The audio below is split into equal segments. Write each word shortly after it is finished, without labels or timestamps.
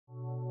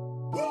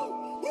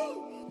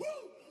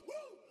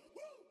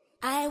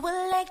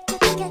like to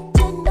get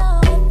to know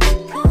if you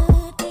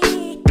could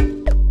be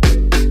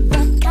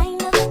the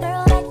kind of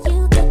girl that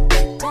you could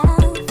get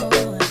down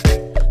for.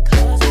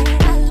 'Cause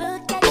when I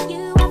look at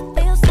you, I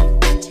feel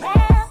something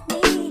tell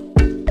me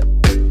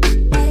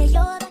that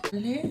you're the...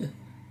 Hello,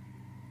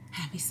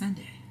 happy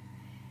Sunday,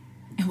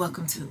 and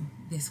welcome to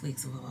this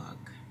week's vlog.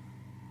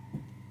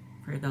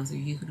 For those of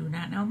you who do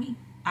not know me,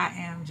 I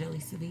am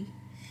Jalisa B.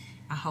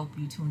 I hope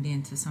you tuned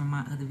in to some of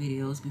my other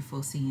videos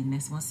before seeing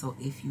this one. So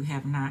if you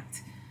have not,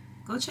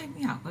 go check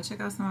me out. Go check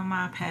out some of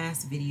my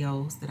past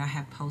videos that I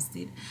have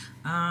posted.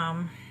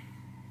 But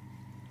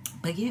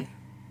yeah,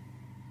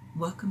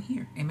 welcome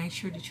here. And make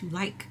sure that you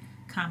like,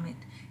 comment,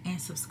 and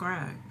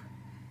subscribe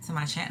to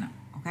my channel,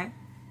 okay?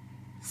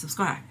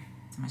 Subscribe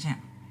to my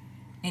channel.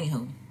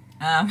 Anywho,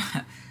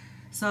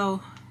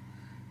 so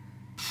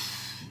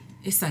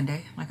it's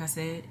Sunday, like I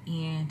said,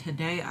 and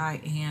today I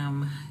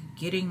am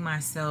getting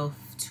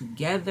myself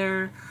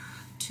together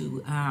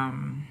to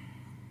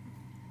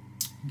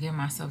get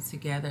myself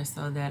together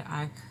so that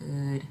I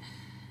could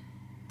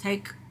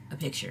take a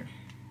picture.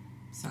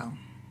 So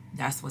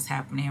that's what's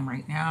happening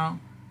right now.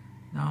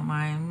 Don't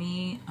mind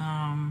me.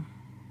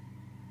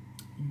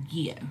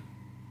 Yeah.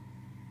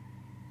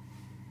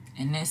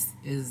 And this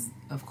is,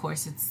 of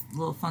course, it's a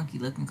little funky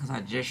looking because I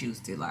just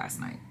used it last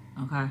night.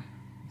 Okay,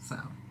 so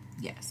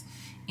yes.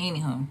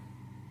 Anywho,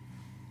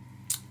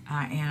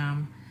 I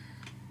am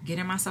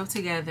getting myself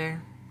together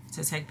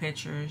to take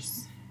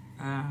pictures.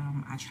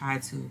 I try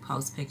to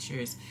post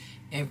pictures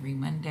every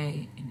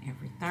Monday and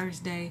every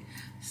Thursday,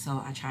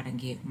 so I try to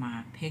get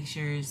my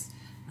pictures.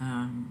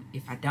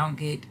 If I don't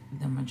get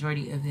the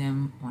majority of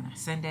them on a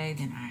Sunday,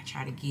 then I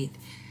try to get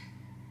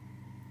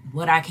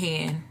what I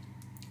can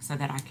so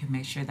that I can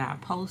make sure that I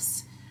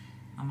post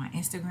on my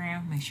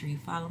Instagram. Make sure you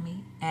follow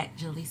me at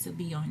Jalisa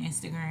B on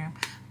Instagram.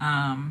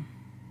 I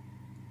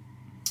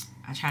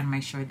try to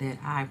make sure that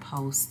I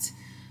post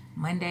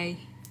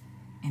Monday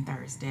and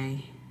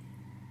Thursday,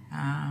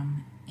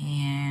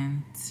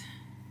 and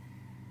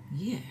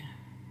yeah,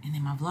 and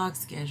then my vlog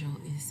schedule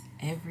is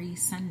every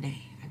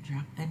Sunday I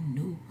drop a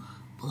new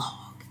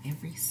vlog.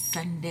 Every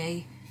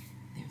Sunday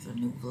there's a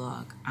new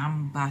vlog.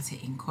 I'm about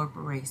to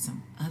incorporate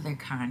some other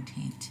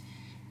content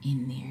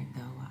in there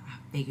though. I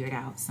figured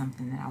out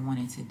something that I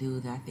wanted to do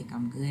that I think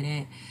I'm good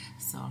at,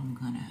 so I'm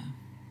gonna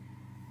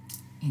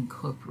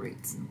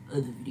incorporate some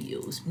other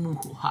videos.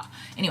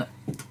 Anyway,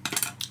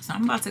 so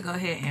I'm about to go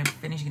ahead and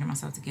finish getting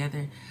myself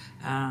together.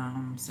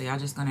 So y'all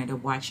just gonna end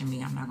up watching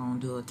me. I'm not gonna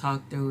do a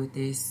talk through with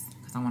this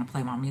because I want to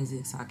play my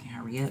music so I can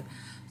hurry up.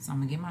 So I'm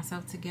gonna get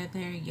myself together.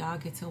 Y'all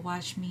get to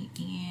watch me,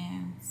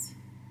 and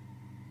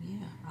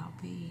yeah, I'll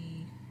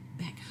be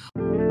back.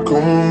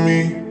 Come with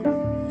me,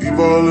 leave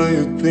all of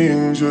your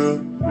things, yeah.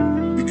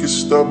 You can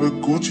stop at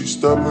Gucci,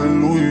 stop at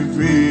Louis V,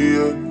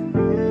 yeah.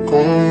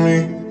 Come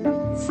with me,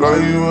 fly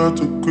you out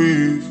to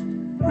Greece,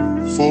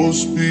 full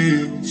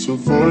speed, so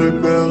volley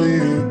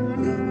Paris,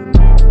 yeah.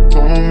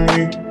 Come with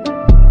me,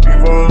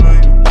 leave all of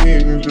your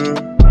things, yeah.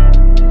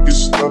 You can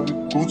stop at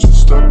Gucci,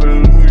 stop at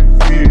Louis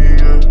V,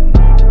 yeah.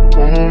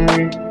 Come with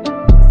me,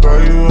 fly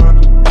you out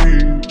to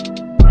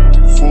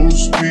Greece, full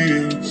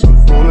speed, so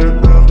volley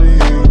Paris,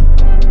 yeah.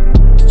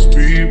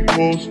 Speed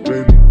post,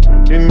 baby,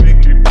 in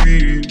Mickey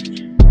Beach,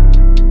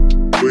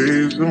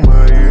 waves in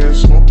my ass,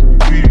 smoking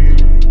weed.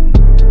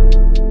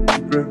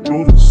 Been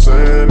through the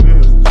sand in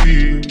the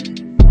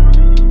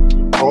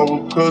deep, all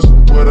because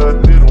of what I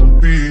did on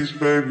beats,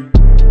 baby.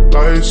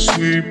 Life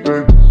sweet,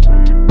 baby,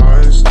 I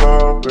ain't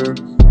stop,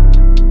 baby.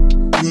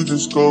 You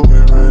just go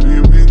get ready,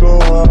 we go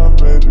out,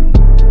 baby.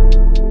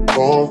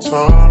 Long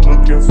time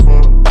looking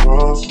for the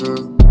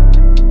process,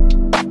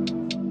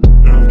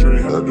 and Dre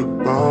had to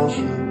bounce,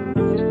 yeah.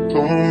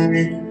 Come with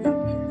me,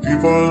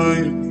 leave all of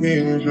your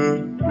things, yeah.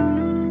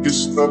 Get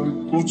stop at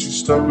Gucci,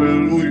 stop at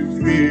Louis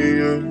V,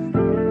 yeah.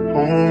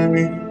 Come with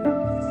me,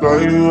 fly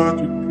you out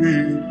to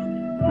Greece,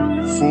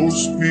 full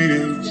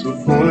speed, so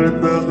volley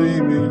Paris,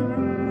 yeah.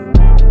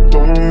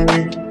 Come with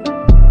me,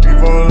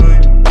 leave all of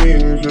your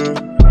things, yeah.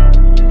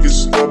 Get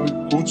stop at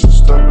Gucci,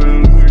 stop at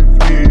Louis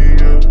V,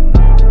 yeah.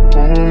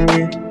 Come with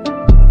me,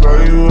 fly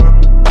you out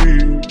to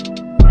Greece,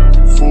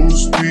 full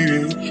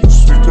speed, so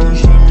sweet on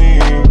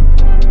Janine.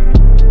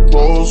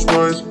 Rolls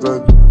Royce,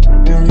 baby,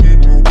 and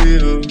hidden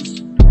deals,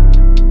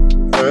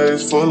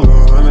 bags full of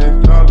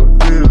 $100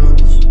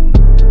 bills.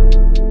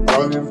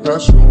 Walking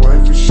past your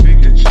wife and she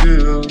get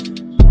chilled,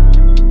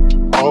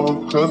 all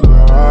because of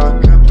how I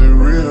kept it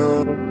real.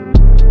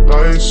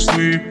 Light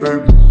sleep,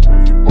 baby,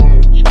 on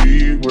the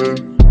G-Way.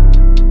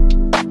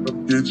 I'll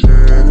get you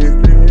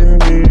anything you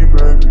need,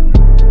 baby.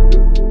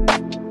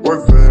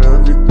 Work for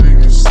everything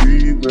you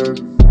see,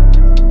 baby.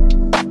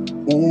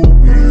 Ooh,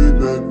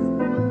 baby,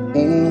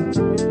 ooh.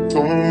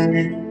 Come with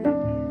me,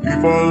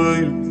 leave all of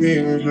your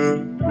things, yeah.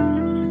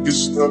 You can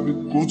stop at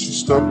Gucci,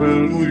 stop at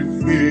Louis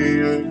V,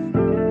 yeah.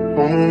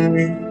 Come with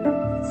me,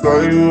 fly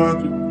you out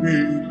to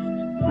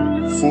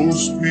Greece, full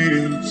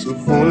speed, so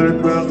volley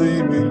Paris,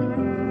 yeah.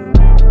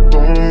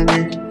 Come with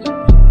me,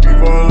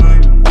 leave all of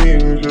your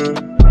things, yeah.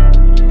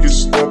 You can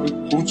stop at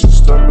Gucci,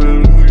 stop at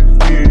Louis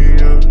V,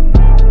 yeah.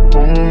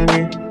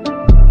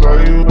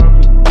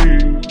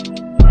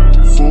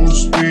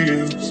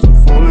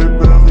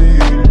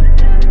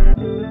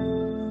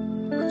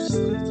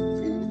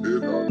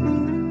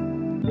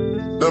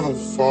 never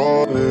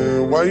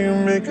falling. Why you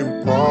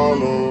making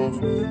problems?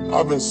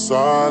 I've been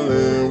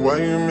silent. Why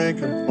you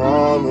making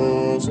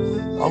problems?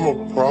 I'm a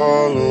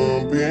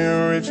problem.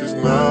 Being rich is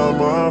not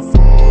my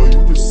fault.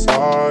 You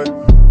decide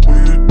who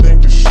you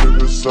think you should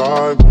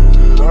reside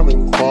with. I've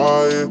been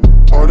quiet.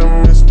 Hard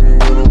to miss me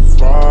when I'm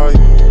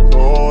flying.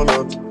 Going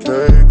out to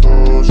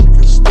Keiko. She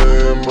can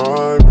stay in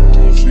my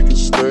room. She can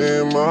stay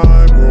in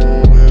my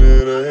room. And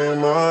it ain't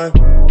mine.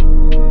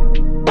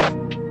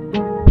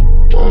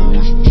 I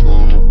was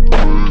tryna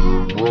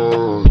play it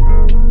right.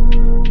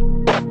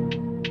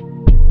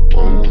 I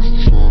was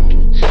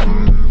tryna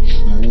treat you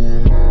nice.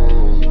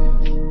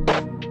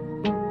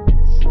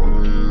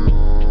 Funny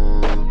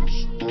how to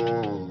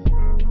start.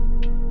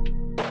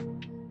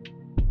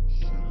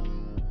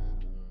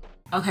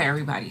 Okay,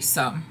 everybody,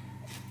 so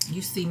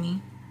you see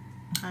me,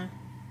 okay?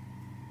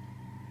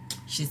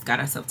 She's got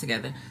herself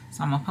together.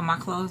 So I'm gonna put my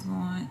clothes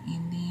on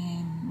and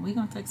then we're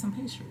gonna take some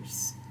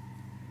pictures.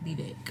 Be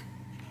back.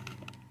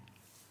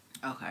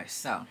 Okay,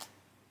 so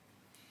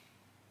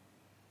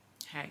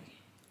hey,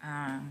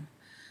 I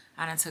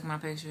done took my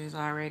pictures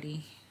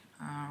already.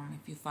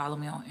 If you follow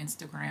me on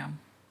Instagram,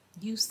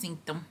 you seen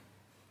them.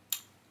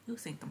 You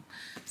seen them.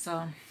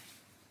 So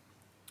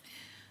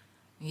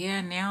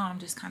yeah, now I'm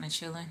just kind of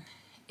chilling.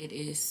 It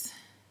is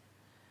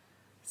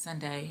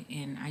Sunday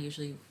and I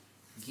usually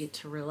get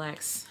to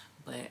relax,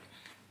 but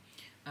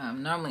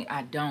normally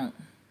I don't.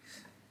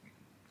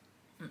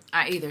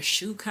 I either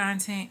shoot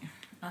content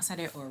on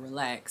Sunday or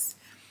relax.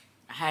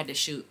 I had to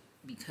shoot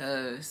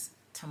because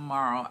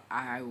tomorrow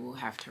I will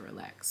have to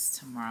relax.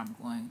 Tomorrow I'm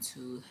going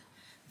to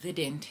the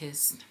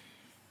dentist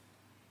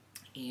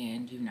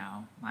and you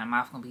know my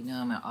mouth gonna be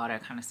numb and all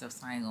that kind of stuff,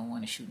 so I ain't gonna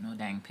want to shoot no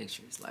dang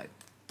pictures. Like,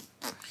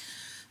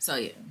 so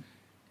yeah,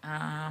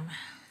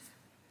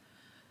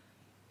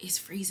 it's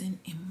freezing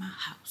in my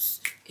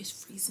house. It's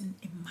freezing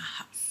in my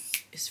house.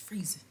 It's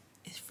freezing.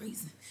 It's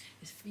freezing.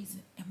 It's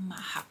freezing in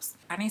my house.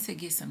 I need to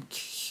get some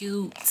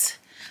cute.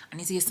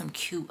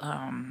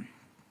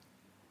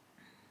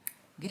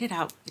 Get it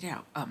out.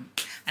 I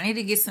need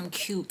to get some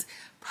cute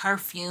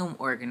perfume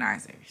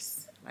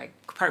organizers, like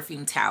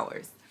perfume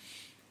towers.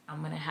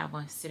 I'm gonna have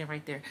one sitting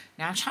right there.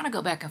 Now I'm trying to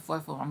go back and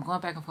forth. I'm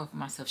going back and forth with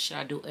myself. Should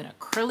I do an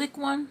acrylic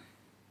one,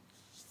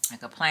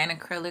 like a plain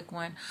acrylic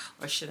one,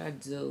 or should I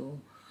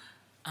do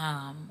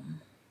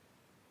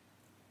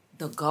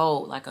the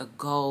gold, like a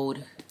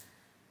gold,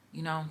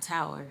 you know,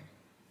 tower?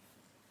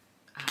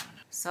 I don't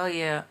know. So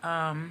yeah,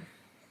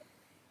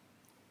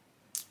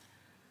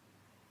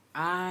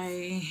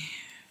 I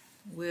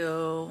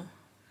will,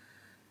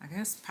 I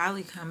guess,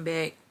 probably come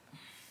back.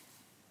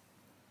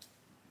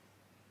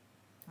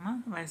 I'm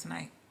gonna come back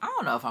tonight. I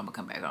don't know if I'm gonna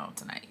come back on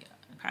tonight yet.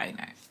 Probably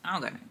not. I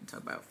don't got nothing to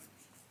talk about.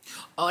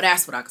 Oh,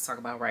 that's what I could talk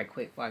about right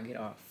quick before I get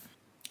off.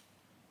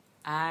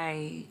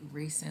 I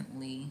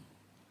recently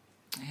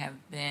have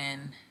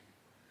been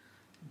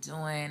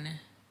doing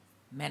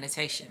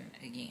meditation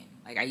again.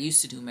 Like, I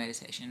used to do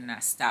meditation and I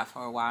stopped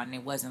for a while, and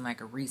it wasn't like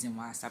a reason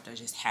why I stopped. I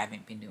just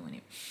haven't been doing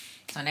it.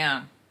 So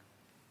now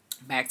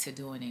back to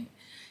doing it,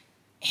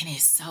 and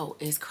it's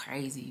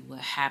crazy what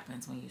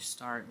happens when you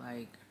start.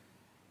 Like,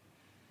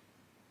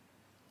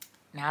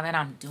 now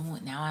I'm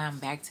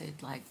back to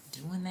like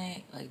doing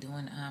that, like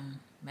doing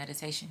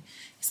meditation.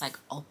 It's like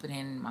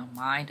opening my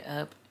mind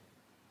up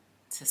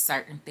to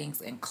certain things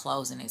and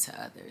closing it to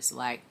others.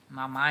 Like,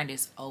 my mind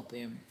is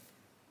open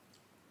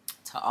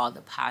to all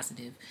the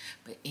positive,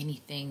 but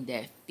anything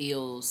that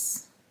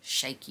feels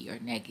shaky or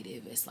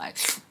negative, it's like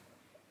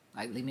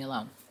leave me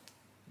alone,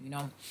 you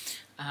know.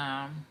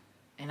 And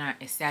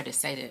it's sad to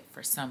say that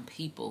for some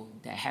people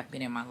that have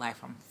been in my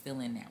life, I'm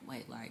feeling that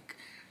way. Like,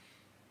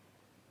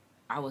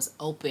 I was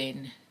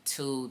open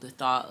to the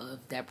thought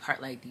of that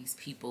part, like these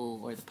people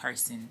or the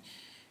person,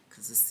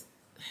 because it's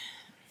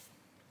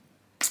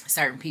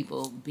certain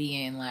people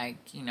being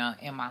like, you know,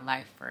 in my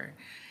life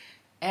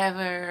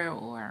forever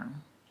or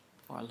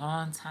for a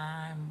long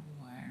time,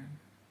 or,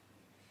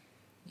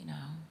 you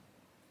know,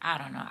 I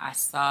don't know. I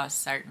saw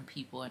certain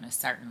people in a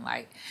certain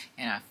light,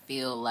 and I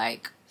feel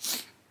like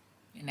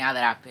now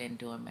that I've been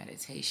doing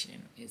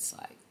meditation, it's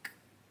like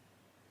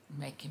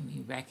making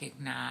me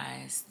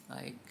recognize,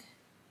 like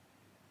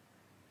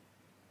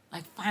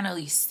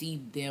finally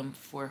see them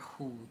for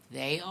who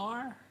they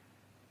are.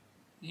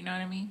 You know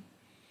what I mean?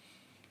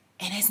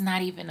 And it's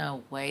not even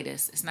a way to,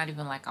 it's not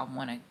even like I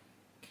want to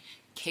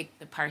kick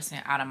the person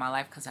out of my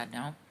life, because I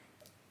don't.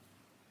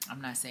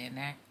 I'm not saying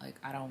that. Like,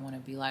 I don't want to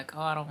be like,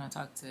 oh, I don't want to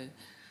talk to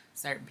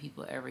certain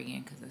people ever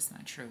again, because that's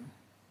not true.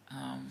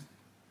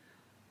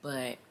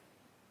 But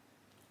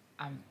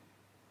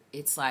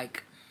it's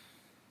like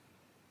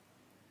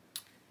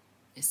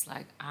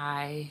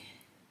I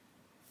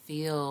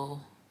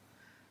feel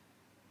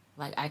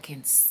like I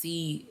can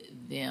see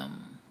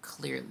them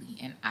clearly,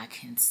 and I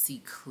can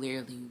see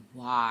clearly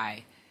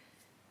why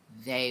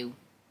they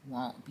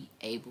won't be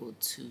able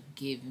to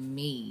give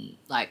me,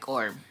 like,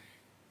 or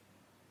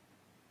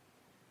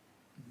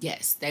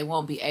yes, they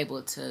won't be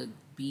able to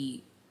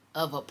be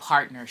of a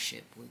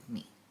partnership with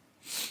me.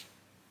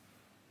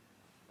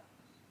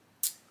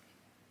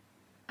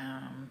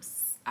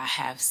 I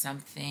have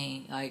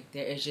something, like,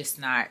 there is just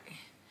not,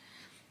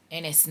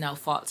 and it's no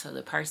fault to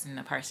the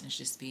person's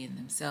just being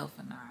themselves,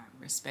 and I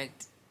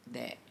respect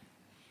that.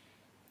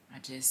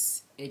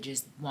 It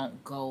just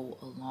won't go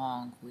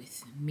along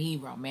with me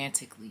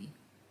romantically.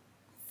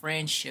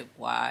 Friendship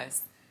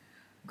wise,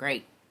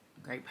 great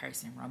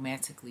person.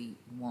 Romantically,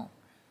 won't.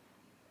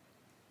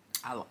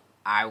 I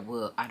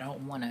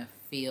don't want to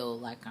feel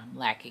like I'm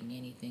lacking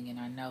anything, and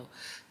I know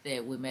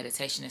that with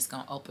meditation it's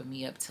going to open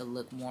me up to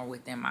look more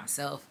within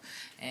myself,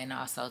 and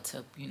also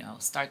to, you know,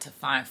 start to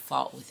find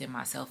fault within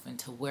myself, and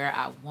to where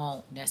I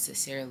won't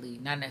necessarily,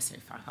 not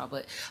necessarily find fault,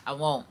 but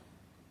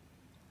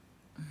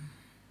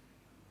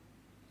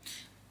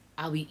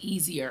I'll be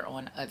easier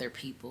on other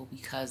people,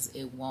 because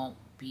it won't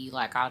be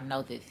like, I'll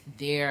know that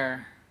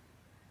their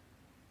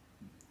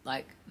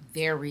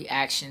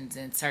reactions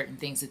and certain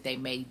things that they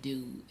may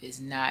do is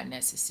not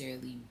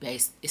necessarily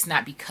based, it's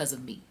not because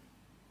of me.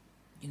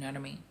 You know what I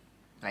mean?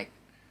 Like,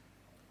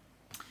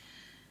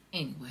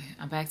 anyway,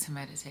 I'm back to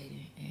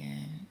meditating,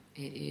 and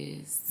it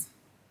is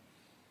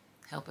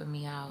helping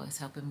me out. It's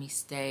helping me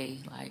stay,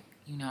 like,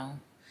 you know,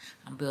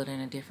 I'm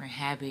building a different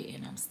habit,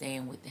 and I'm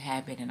staying with the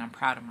habit, and I'm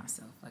proud of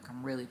myself. Like,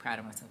 I'm really proud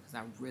of myself, because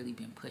I've really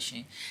been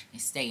pushing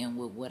and staying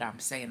with what I'm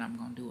saying I'm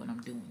going to do, and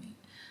I'm doing it.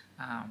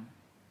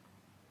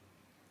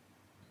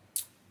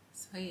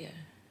 So yeah,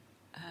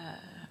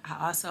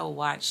 I also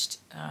watched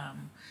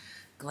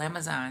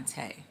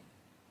Grwm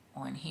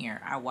on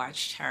here. I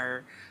watched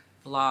her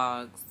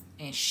vlogs,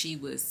 and she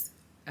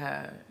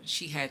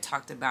had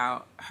talked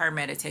about her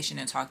meditation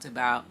and talked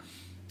about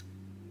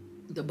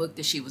the book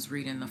that she was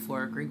reading, The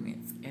Four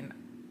Agreements. And I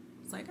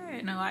was like, I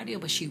had no idea,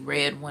 but she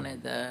read one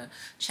of the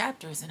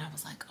chapters, and I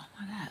was like, oh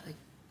my God, like,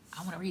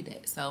 I want to read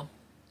that. So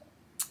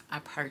I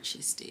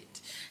purchased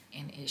it,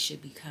 and it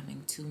should be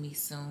coming to me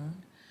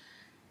soon.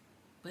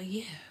 But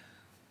yeah,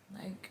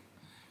 like,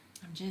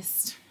 I'm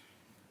just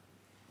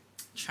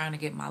trying to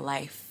get my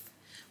life,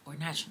 or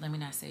not, let me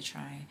not say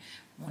trying.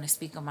 I want to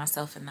speak of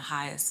myself in the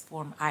highest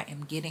form. I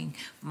am getting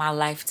my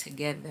life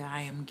together.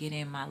 I am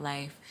getting my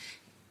life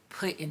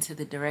put into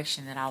the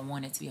direction that I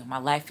want it to be on. My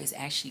life is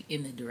actually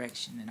in the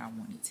direction that I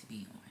want it to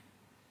be on.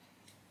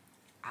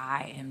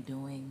 I am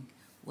doing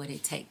what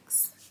it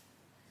takes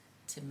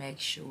to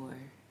make sure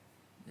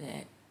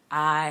that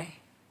I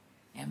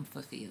am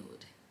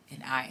fulfilled.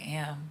 And I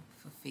am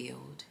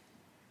fulfilled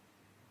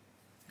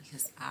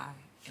because I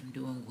am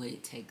doing what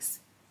it takes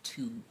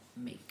to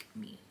make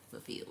me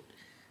fulfilled.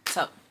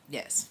 So,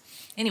 yes.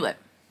 Anyway,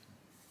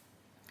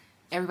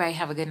 everybody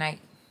have a good night.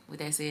 With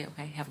that said,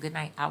 okay, have a good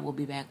night. I will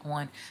be back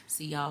on.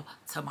 See y'all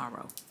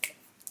tomorrow.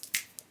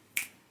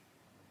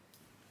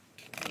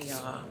 Hey,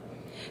 y'all.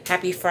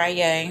 Happy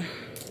Friday.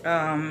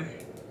 As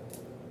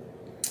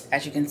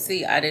you can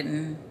see, I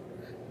didn't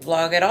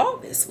vlog at all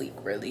this week,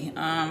 really.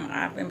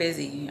 I've been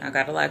busy. I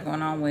got a lot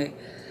going on with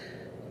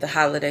the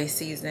holiday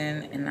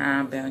season, and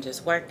I've been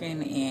just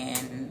working,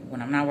 and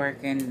when I'm not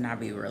working, I'll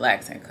be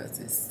relaxing because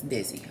it's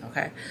busy,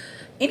 okay?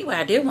 Anyway,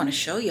 I did want to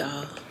show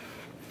y'all.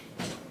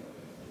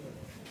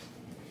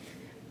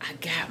 I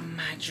got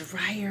my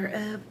dryer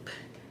up.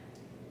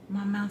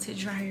 My mounted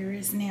dryer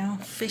is now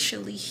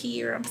officially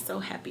here. I'm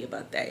so happy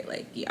about that.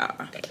 Like,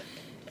 y'all,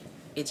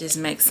 it just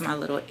makes my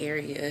little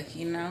area,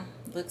 you know,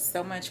 look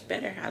so much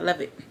better. I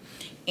love it.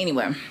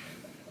 Anyway,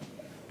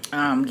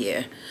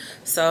 yeah,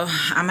 so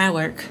I'm at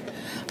work.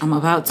 I'm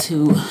about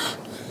to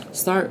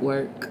start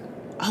work.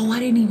 Oh, I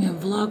didn't even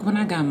vlog when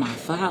I got my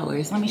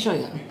flowers. Let me show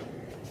you.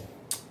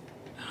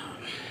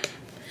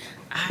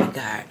 I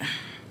got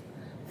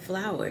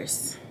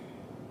flowers.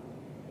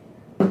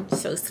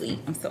 So sweet.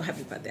 I'm so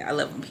happy about that. I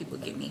love when people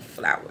give me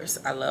flowers.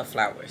 I love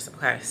flowers.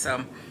 Okay,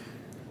 so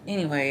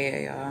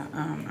anyway, y'all,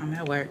 I'm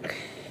at work,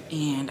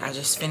 and I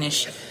just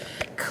finished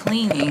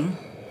cleaning.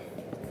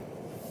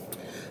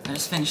 I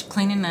just finished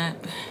cleaning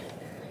up,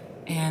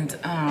 and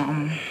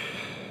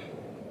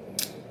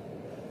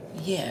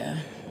yeah,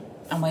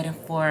 I'm waiting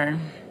for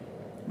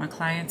my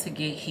client to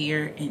get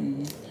here,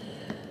 and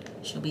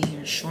she'll be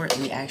here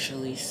shortly,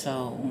 actually.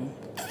 So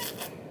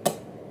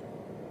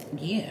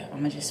yeah, I'm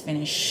gonna just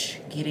finish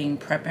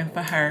prepping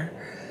for her,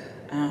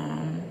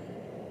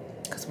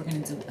 because we're gonna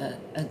do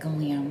a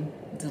Grwm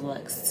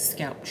deluxe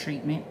scalp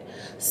treatment.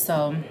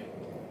 So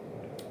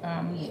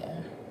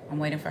yeah, I'm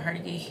waiting for her to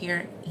get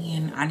here,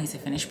 and I need to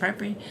finish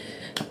prepping.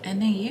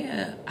 And then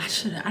yeah, I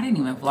didn't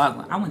even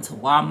vlog. I went to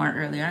Walmart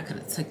earlier. I could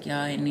have took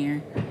y'all in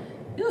there.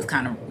 It was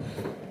kind of,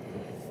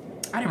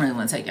 I didn't really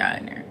want to take y'all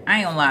in there. I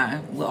ain't gonna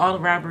lie, with all the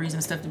robberies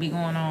and stuff to be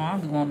going on, I'll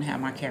be wanting to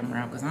have my camera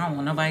out, because I don't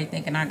want nobody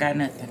thinking I got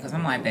nothing. Because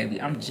I'm like, baby,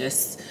 I'm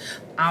just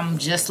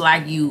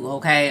like you,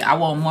 okay? I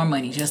want more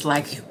money just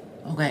like you,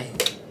 okay?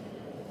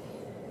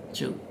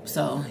 True.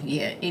 So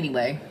yeah,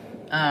 anyway,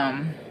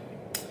 yeah,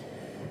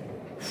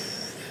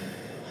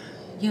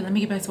 let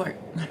me get back to work,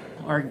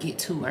 or get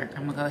to work.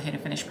 I'm gonna go ahead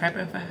and finish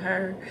prepping for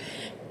her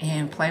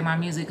and play my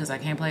music, because I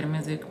can't play the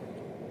music.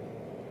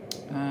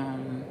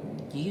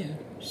 Yeah,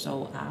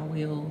 so I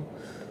will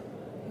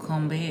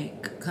come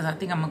back, because I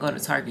think I'm gonna go to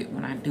Target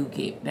when I do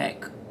get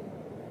back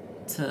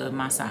to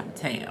my side of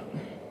town.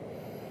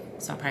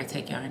 So I'll probably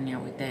take y'all in there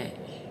with that.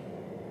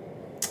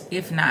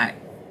 If not,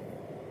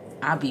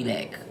 I'll be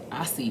back.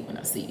 I'll see you when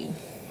I see you.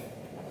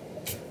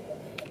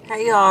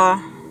 Hey y'all.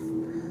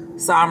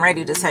 So I'm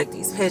ready to take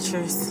these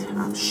pictures.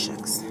 Oh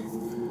shucks.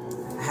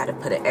 I had to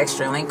put an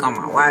extra link on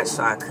my watch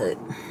so I could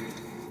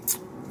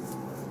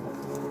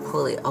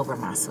pull it over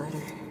my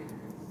sweater.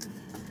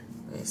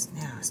 But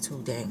now it's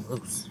too dang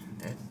loose.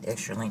 That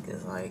extra link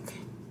is like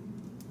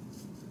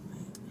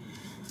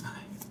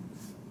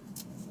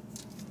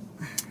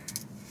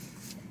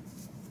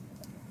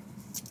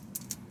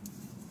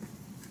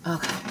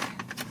okay.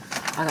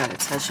 I gotta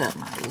touch up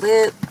my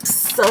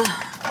lips.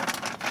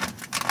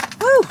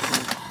 Woo.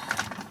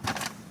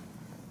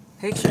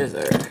 Pictures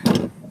are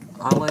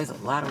always a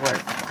lot of work,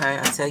 okay?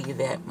 I tell you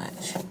that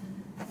much.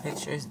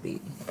 Pictures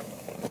be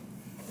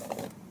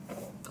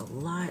a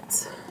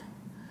lot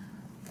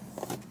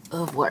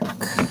of work.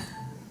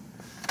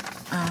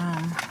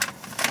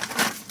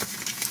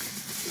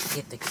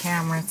 Get the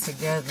camera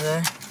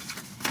together.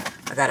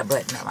 I gotta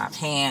button up my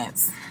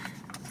pants.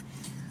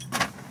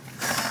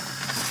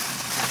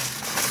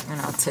 You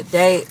know,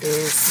 today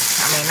is,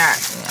 I mean, not,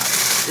 you know,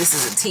 this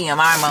is a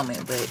TMI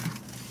moment, but,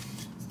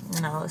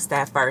 you know, it's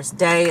that first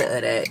day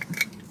of that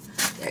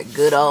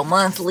good old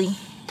monthly.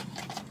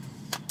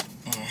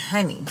 And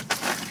honey,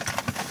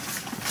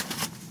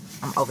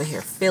 I'm over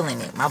here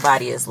feeling it. My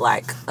body is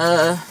like,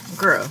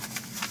 girl,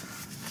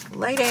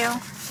 lay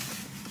down.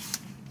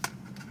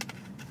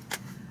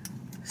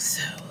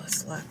 So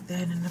let's lock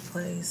that into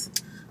place.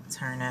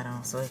 Turn that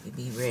on so it can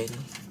be ready.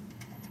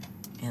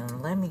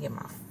 And let me get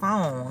my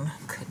phone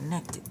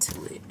connected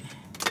to it.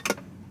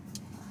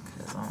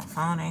 Because my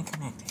phone ain't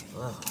connected.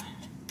 Whoa.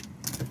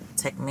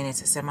 Take a minute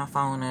to set my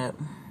phone up.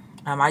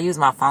 I use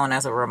my phone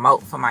as a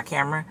remote for my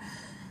camera.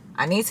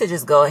 I need to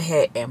just go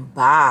ahead and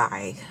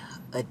buy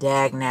a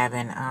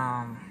dag-nabbing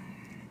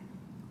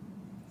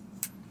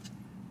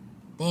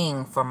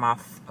thing for my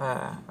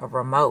a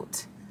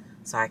remote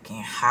so I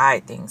can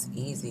hide things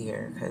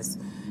easier. Because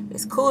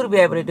it's cool to be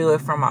able to do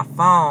it from my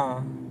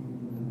phone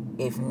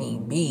if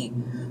need be.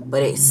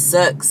 But it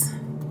sucks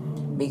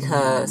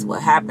because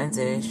what happens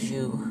is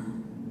you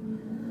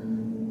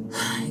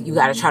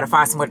got to try to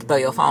find somewhere to throw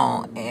your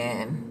phone.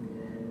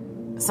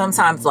 And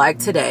sometimes, like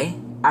today,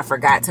 I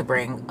forgot to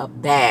bring a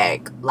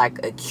bag,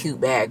 like a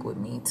cute bag with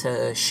me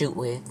to shoot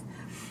with.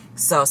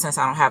 So since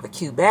I don't have a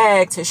cute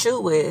bag to shoot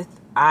with,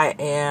 I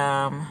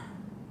am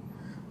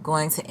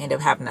going to end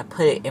up having to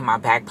put it in my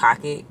back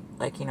pocket.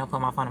 Like, you know, put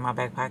my phone in my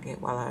back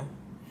pocket while I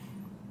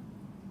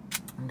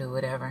do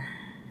whatever.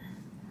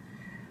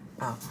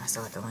 Oh, I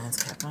still got the lens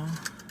cap on.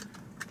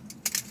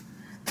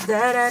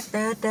 That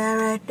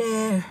right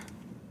there.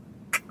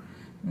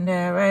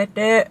 That right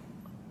there.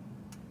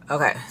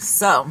 Okay,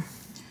 so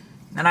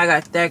then I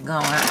got that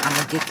going. I'm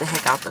gonna get the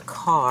heck out the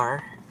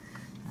car.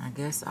 I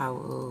guess I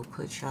will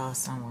put y'all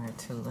somewhere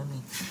too. Let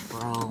me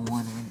roll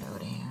one window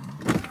down.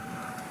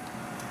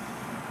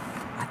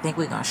 I think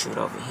we're gonna shoot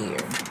over here.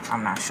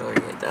 I'm not sure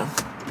yet though.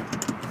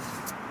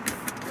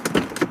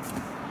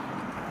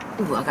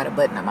 Ooh, I gotta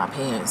button up my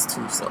pants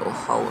too, so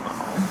hold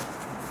on.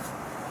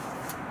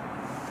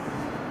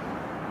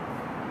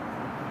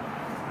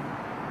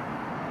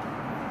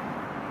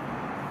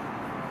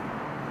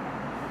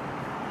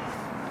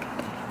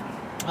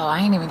 Oh,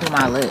 I ain't even do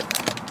my lip.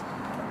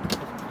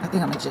 I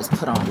think I'm gonna just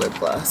put on lip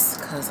gloss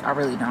because I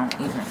really don't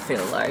even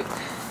feel like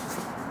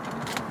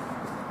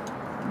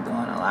I'm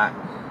doing a lot.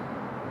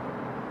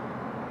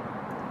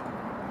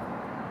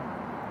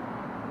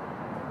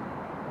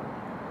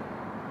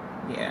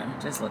 Yeah,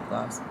 just lip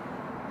gloss.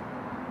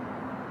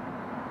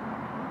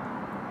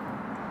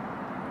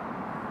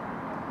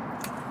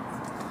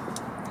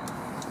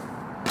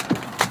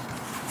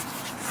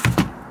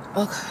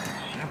 Okay,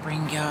 I'll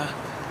bring y'all.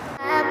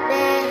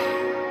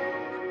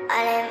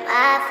 All in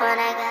my phone,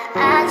 I got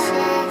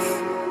options.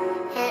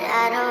 And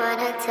I don't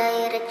wanna tell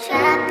you to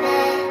drop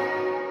it,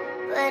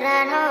 but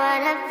I don't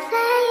wanna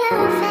play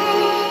your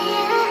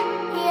face.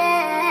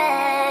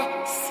 Yeah,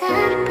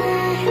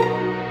 something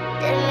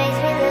that makes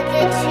me look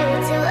at you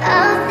too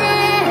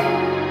often.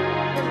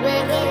 So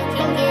maybe you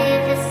can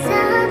give it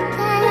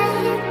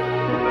something.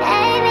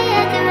 Maybe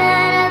I can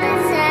run all the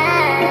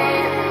time.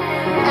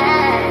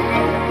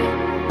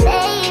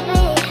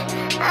 Baby,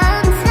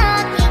 I'm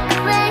talking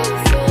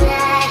crazy.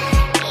 I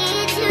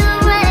need you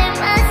running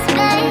my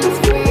space,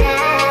 but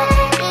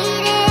I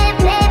need it,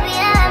 baby.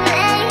 I'm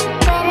late,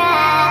 but I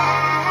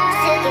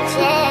still can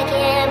check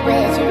in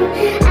with you.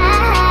 I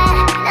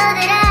know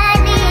that I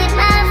need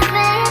my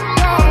friend,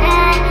 but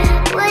I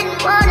wouldn't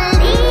wanna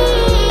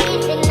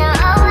leave. And no,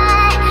 I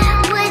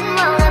wouldn't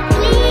wanna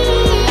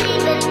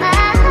bleed. But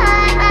my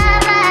heart, my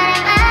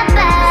mind, my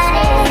body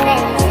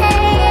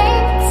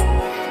says,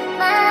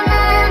 my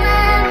mind,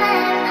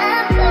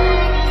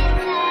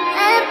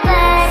 my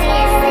body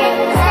says,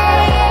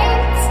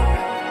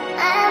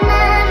 my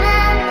mind,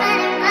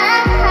 my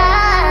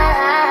heart,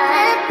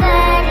 my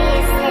body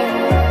says,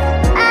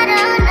 I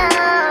don't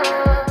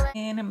know.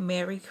 And a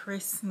Merry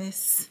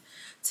Christmas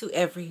to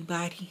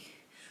everybody,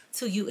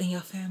 to you and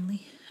your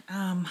family.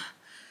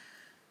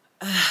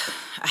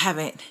 I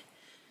haven't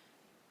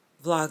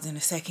vlogged in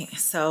a second,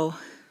 so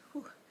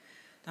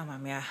don't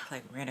mind me, I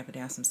like ran up and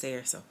down some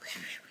stairs.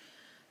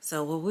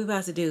 So what we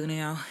about to do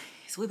now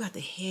is we about to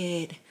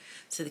head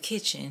to the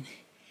kitchen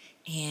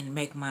and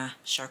make my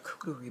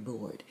charcuterie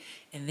board,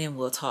 and then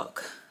we'll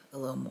talk a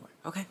little more,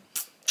 okay?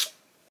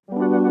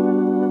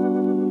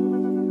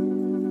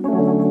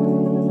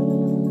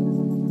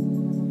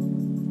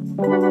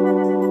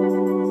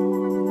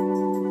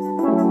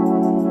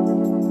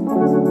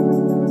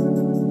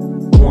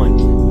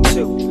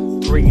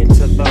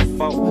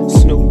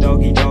 Snoop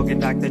Doggy Dogg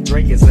and Dr.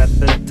 Dre is at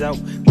the door,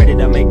 ready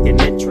to make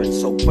an entrance,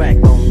 so back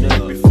on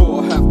up.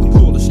 Before I have to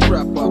pull the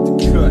strap out the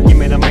cut, Give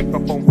me the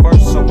microphone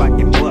first so I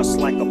can bust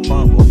like a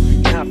bubble.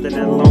 Compton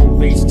and Long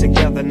Beach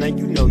together, now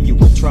you know you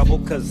in trouble,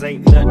 cause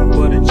ain't nothing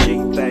but a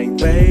G thing,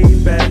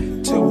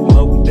 baby. Too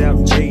low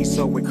down G,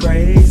 so we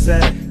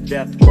crazy.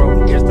 Death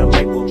Row is the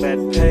label that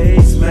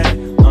pays me.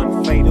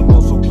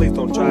 Unfadable, so please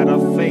don't try to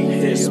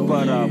fake this.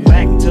 But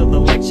back to the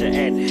lecture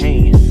at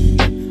hand.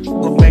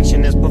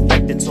 Perfection is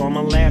perfected, so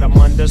I'ma let them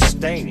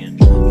understand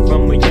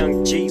from a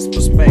young G's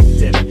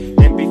perspective.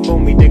 And before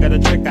me dig out a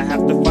trick, I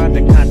have to find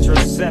a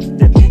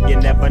contraceptive. You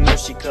never know,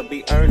 she could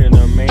be earning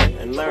her man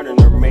and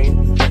learning her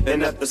man,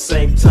 and at the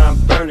same time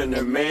burning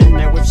her man.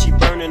 Now if she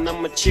burning,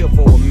 I'ma chill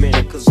for a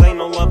minute, cause ain't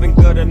no loving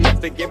good enough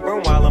to get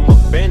burned while I'm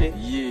offended.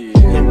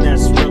 Yeah, and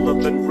that's realer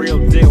than real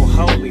deal,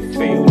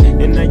 Holyfield.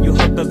 And now you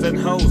hookers and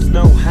hoes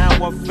know how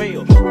I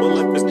feel. Well,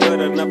 if it's good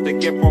enough to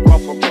get broke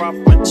off a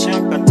proper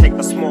chunk, I take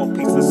a small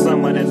piece of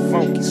some of that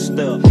funky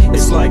stuff.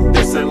 It's like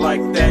this and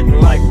like that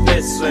and like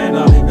this, and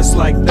it's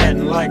like that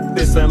and like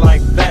this and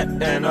like that,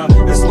 and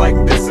it's like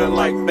this and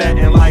like that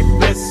and like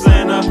this,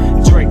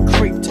 and Drake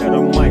creep to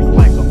the mic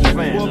like a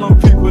fan. well,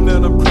 I'm peeping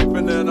and I'm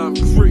creeping and I'm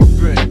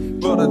creeping,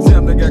 but I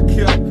damn near got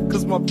kept,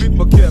 cause my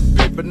beeper kept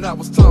beeping. Now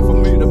it's time for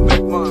me to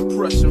make my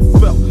impression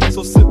felt.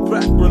 So sit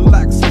back,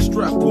 relax, and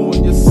strap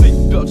on your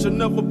seatbelt. You've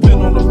never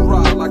been on a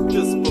ride like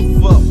this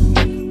before,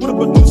 with a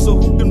producer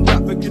who can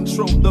rap and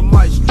control the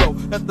maestro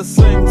at the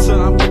same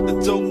time with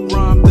the dope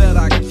rhyme that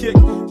I kick.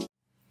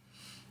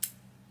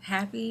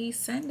 Happy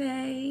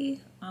Sunday.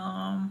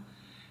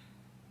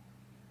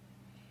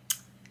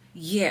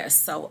 Yeah,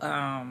 so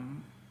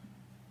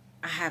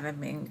I haven't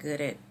been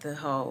good at the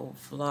whole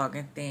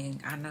vlogging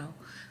thing. I know.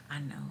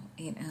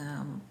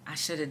 And I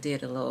should have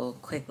did a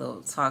quick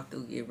little talk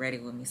through, get ready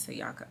with me, so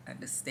y'all could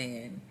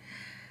understand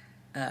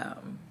yeah,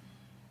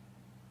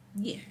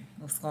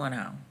 what's going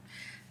on.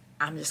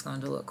 I'm just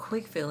gonna do a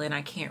quick fill in.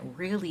 I can't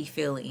really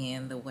fill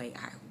in the way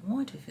I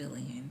want to fill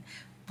in,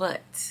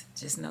 but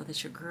just know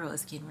that your girl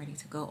is getting ready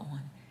to go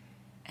on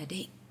a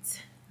date.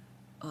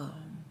 Yeah,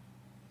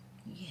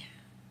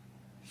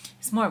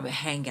 it's more of a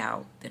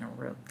hangout than a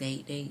real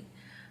date,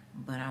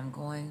 but I'm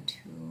going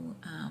to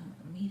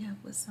meet up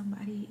with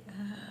somebody.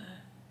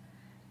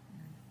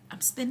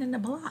 I'm spinning the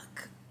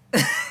block.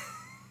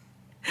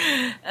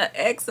 An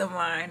ex of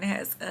mine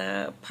has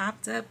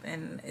popped up,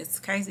 and it's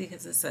crazy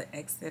because it's an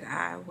ex that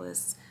I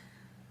was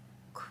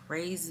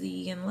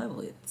crazy in love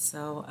with.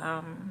 So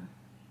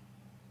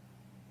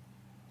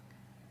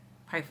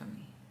pray for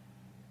me.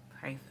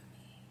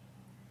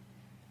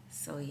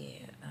 So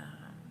yeah,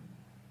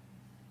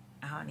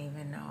 I don't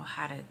even know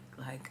how to,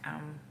 like, I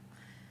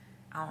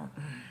don't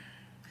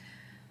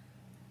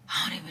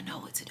even know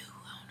what to do.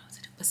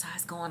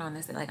 Besides going on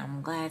this date. Like,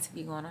 I'm glad to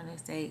be going on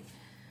this date,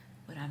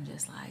 but I'm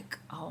just like,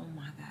 oh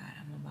my God,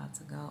 I'm about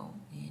to go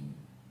and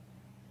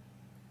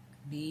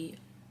be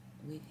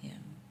with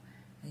him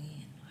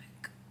again.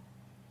 Like,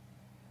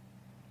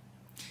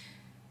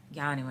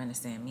 y'all don't even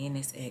understand. Me and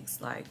this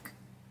ex, like,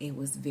 it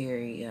was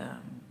very,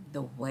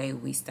 the way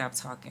we stopped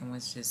talking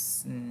was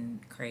just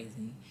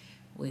crazy.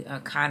 We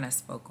kind of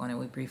spoke on it.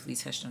 We briefly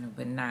touched on it,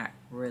 but not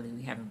really.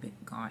 We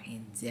haven't gone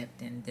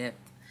in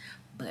depth.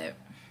 But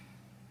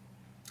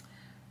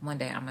one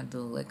day I'm going to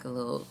do like a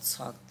little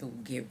talk through,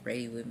 get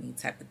ready with me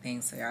type of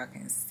thing, so y'all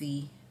can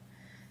see,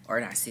 or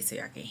not see, so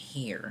y'all can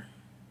hear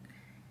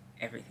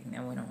everything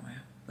that went on.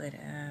 But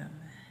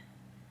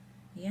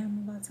yeah,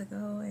 I'm about to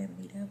go and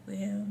meet up with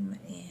him.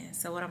 And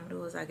so what I'm going to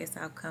do is, I guess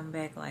I'll come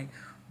back like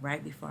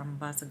right before I'm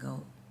about to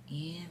go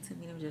in to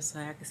meet him, just so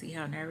I can see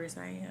how nervous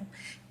I am.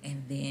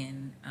 And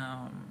then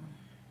I'll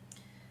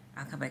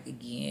come back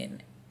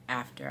again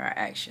after I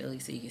actually,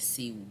 so you can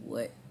see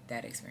what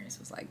that experience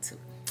was like too.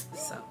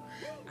 So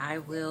I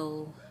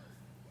will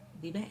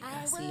be back.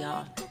 I'll see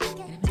y'all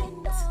in a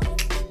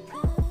minute.